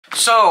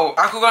So,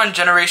 Bakugan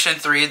Generation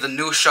 3, the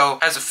new show,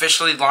 has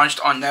officially launched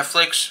on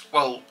Netflix.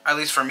 Well, at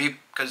least for me,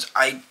 because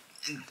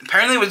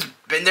apparently it's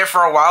been there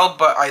for a while,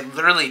 but I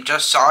literally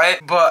just saw it.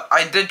 But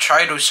I did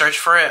try to search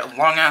for it a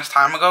long ass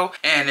time ago,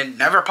 and it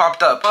never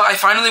popped up. But I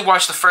finally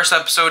watched the first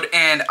episode,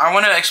 and I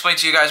want to explain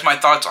to you guys my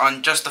thoughts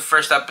on just the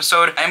first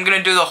episode. I'm going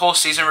to do the whole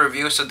season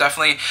review, so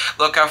definitely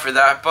look out for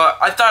that. But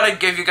I thought I'd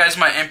give you guys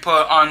my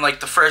input on like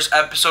the first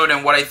episode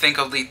and what I think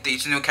of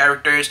these new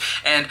characters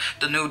and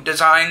the new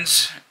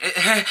designs.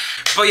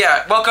 But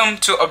yeah, welcome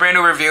to a brand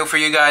new review for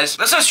you guys.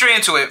 Let's get straight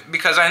into it,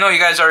 because I know you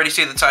guys already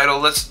see the title.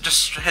 Let's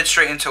just hit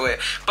straight into it.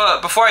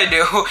 But before I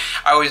do,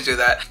 I always do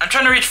that. I'm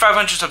trying to reach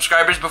 500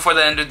 subscribers before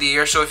the end of the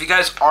year, so if you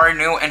guys are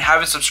new and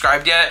haven't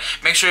subscribed yet,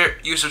 make sure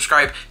you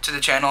subscribe to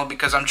the channel,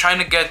 because I'm trying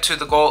to get to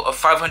the goal of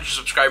 500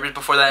 subscribers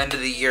before the end of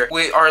the year.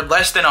 We are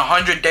less than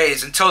 100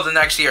 days until the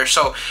next year,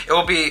 so it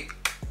will be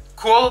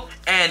cool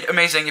and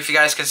amazing if you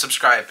guys can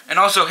subscribe, and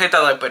also hit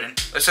that like button.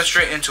 Let's get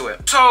straight into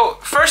it. So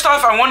first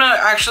off, I want to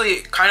actually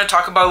kind of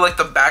talk about like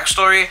the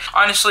backstory,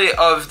 honestly,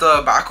 of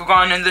the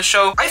Bakugan in this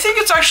show. I think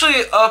it's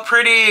actually a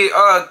pretty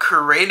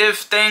creative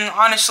thing,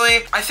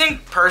 honestly. I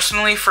think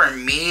personally for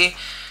me,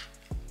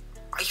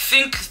 I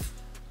think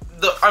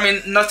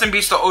nothing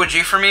beats the OG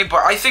for me, but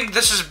I think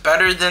this is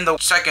better than the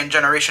second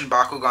generation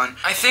Bakugan.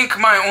 I think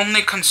my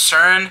only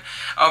concern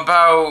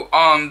about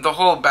the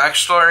whole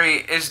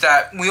backstory is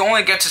that we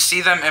only get to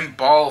see them in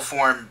ball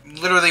form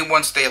literally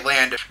once they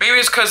land. Maybe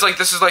it's because like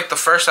this is like the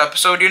first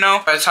episode, you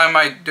know? By the time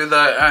I do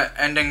the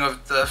ending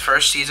of the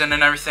first season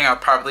and everything, I'll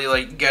probably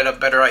like get a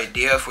better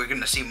idea if we're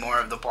gonna see more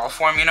of the ball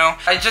form, you know?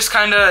 I just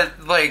kind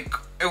of like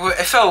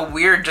it felt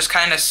weird just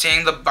kind of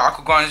seeing the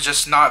Bakugans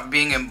just not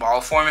being in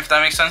ball form, if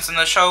that makes sense, in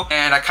the show.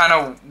 And I kind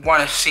of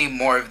want to see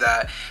more of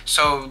that.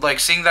 So,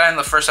 like, seeing that in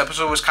the first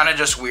episode was kind of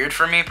just weird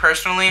for me,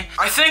 personally.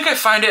 I think I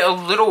find it a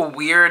little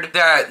weird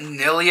that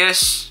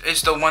Nilius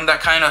is the one that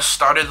kind of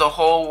started the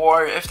whole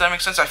war, if that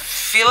makes sense. I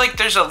feel like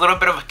there's a little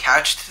bit of a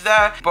catch to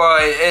that,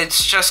 but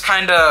it's just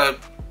kind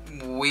of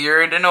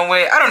weird in a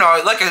way. I don't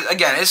know. Like,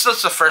 again, it's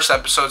just the first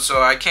episode,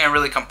 so I can't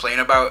really complain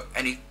about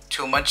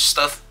too much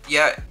stuff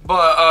yet.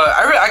 But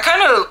I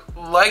kind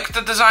of like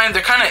the design.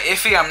 They're kind of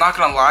iffy, I'm not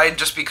gonna lie,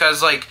 just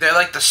because like they're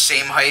like the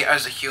same height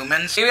as the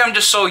humans. Maybe I'm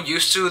just so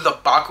used to the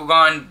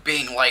Bakugan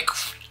being like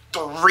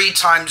 3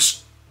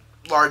 times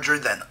larger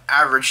than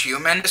average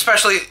human,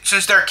 especially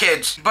since they're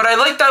kids. But I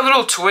like that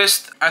little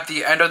twist at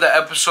the end of the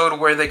episode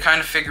where they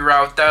kind of figure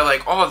out that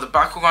like, oh, the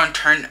Bakugan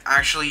turned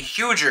actually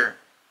huger,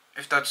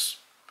 if that's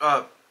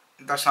not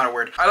a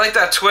word. I like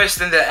that twist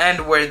in the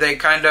end where they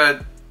kind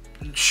of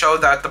show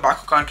that the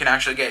Bakugan can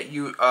actually get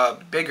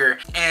bigger,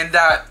 and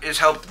that is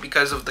helped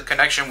because of the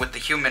connection with the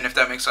human, if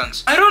that makes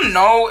sense. I don't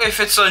know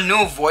if it's a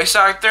new voice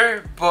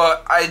actor,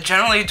 but I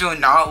generally do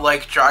not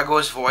like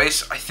Drago's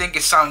voice. I think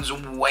it sounds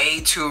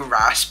way too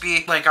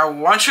raspy. Like, I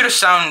want you to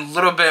sound a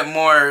little bit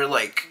more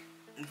like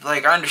I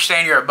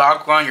understand you're a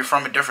Bakugan, you're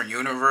from a different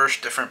universe,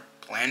 different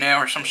planet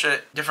or some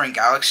shit, different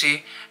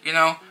galaxy, you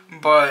know,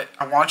 but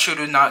I want you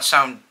to not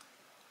sound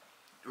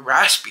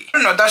raspy. I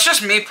don't know, that's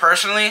just me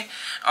personally.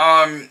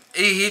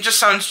 He just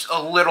sounds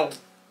a little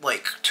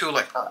like too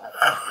like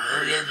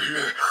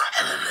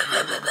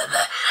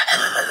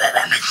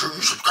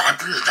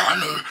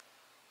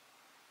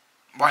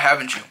why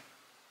haven't you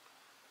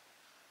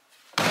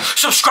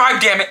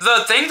subscribe, damn it?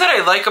 The thing that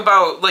I like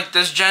about like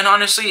this gen,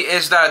 honestly,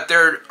 is that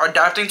they're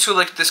adapting to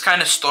like this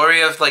kind of story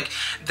of like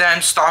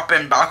them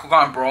stopping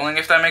Bakugan brawling,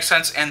 if that makes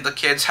sense, and the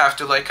kids have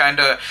to like kind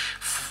of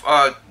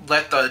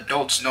let the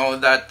adults know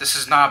that this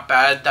is not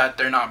bad, that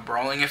they're not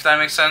brawling, if that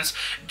makes sense,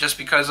 just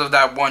because of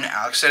that one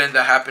accident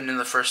that happened in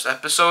the first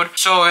episode.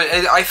 So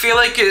I feel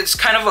like it's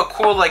kind of a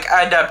cool like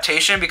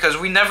adaptation, because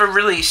we never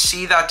really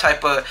see that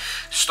type of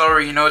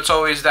story, you know? It's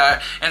always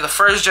that in the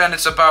first gen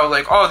it's about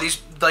like, oh,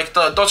 these like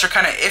the adults are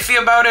kind of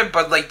iffy about it,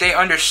 but like they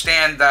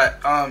understand that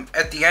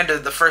at the end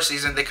of the first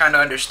season they kind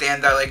of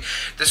understand that like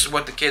this is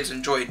what the kids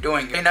enjoy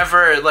doing. They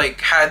never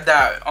like had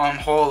that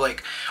whole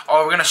like,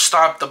 oh, we're gonna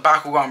stop the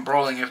Bakugan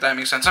brawling, if that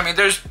makes sense. I mean,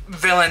 there's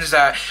villains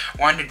that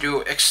want to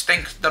do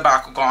extinct the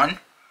Bakugan.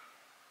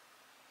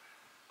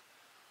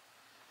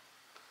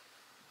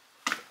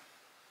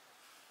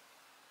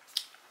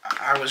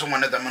 I was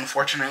one of them,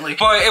 unfortunately.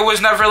 But it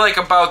was never like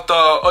about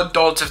the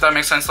adults, if that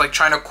makes sense, like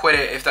trying to quit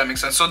it, if that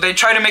makes sense. So they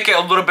try to make it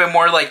a little bit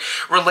more like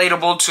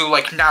relatable to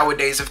like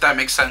nowadays, if that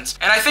makes sense.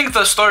 And I think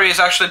the story is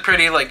actually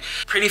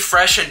pretty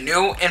fresh and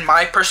new, in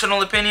my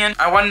personal opinion.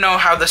 I want to know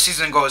how the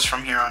season goes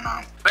from here on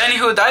out. But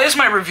anywho, that is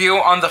my review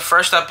on the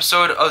first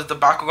episode of the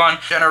Bakugan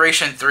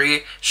Generation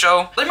 3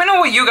 show. Let me know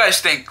what you guys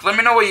think. Let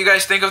me know what you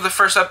guys think of the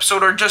first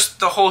episode, or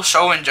just the whole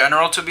show in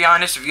general, to be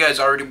honest, if you guys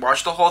already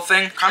watched the whole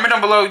thing. Comment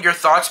down below your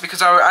thoughts,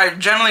 because I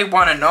generally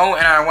want to know,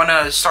 and I want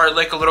to start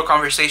like a little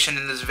conversation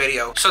in this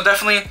video. So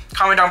definitely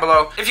comment down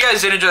below. If you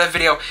guys did enjoy that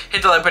video,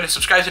 hit the like button,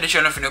 subscribe to the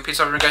channel if you're new. Peace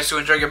out, you guys, to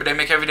enjoy your day,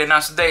 make every day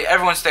nice today.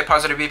 Everyone stay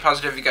positive, be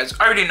positive. You guys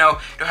already know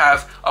to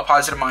have a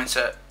positive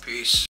mindset. Peace.